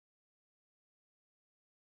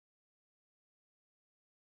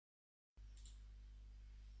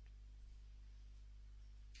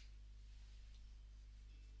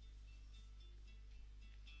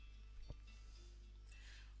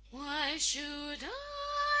should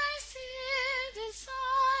I sit and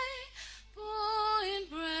sigh, pulling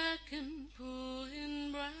bracken?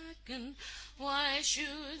 Why should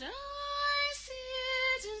I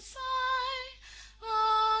sit and sigh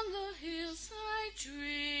on the hillside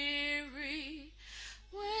dreary,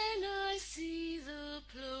 when I see the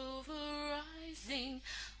plover rising,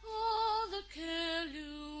 all the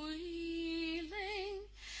curlew wheeling?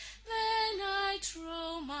 Then I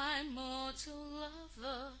trow my mortal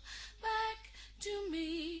lover back to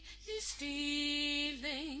me is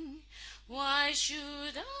stealing. Why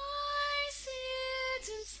should I sit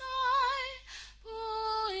and sigh,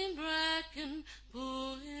 pulling bracken?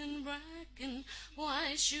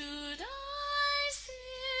 Why should I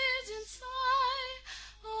sit and sigh,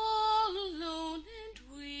 all alone and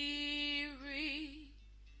weary?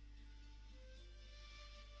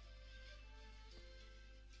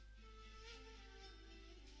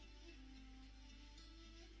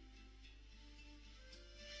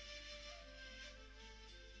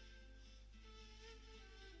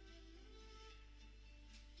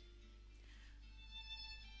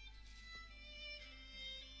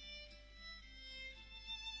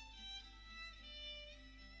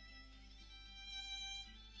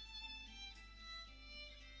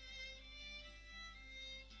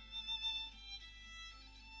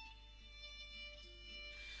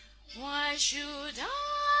 Why should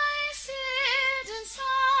I sit and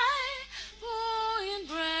sigh, pulling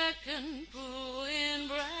bracken?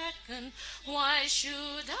 Why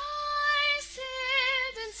should I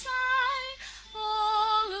sit and sigh,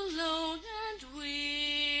 all alone and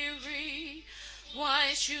weary?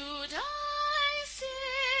 Why should I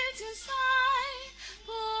sit and sigh,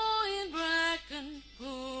 pulling bracken?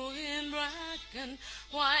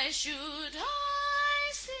 Why should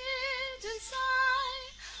I sit and sigh,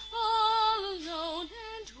 all alone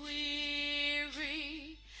and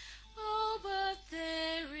weary? Oh, but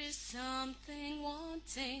there is something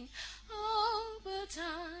wanting. Oh, but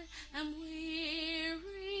I am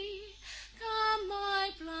weary. Come, my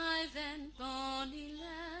blithe and bonny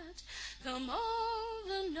lad, come o'er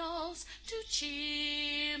the knolls to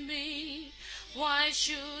cheer me. Why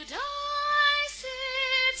should I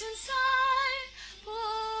sit and sigh,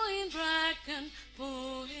 pulling bracken?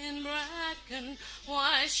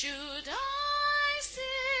 Why should I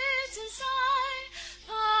sit and sigh,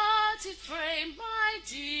 parted frame, my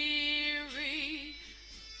dearie?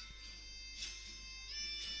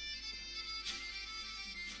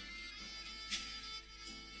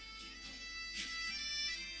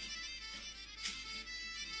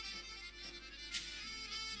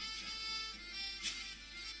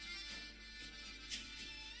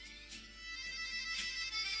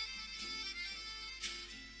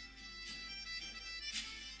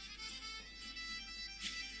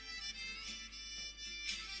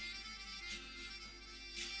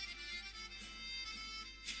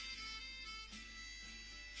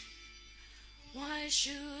 Why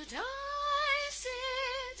should I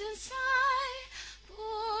sit and sigh,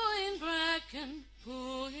 pulling bracken?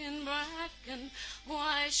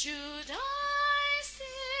 Why should I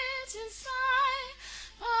sit and sigh,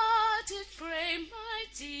 parted frame, my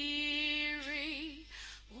dearie?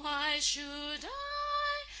 Why should I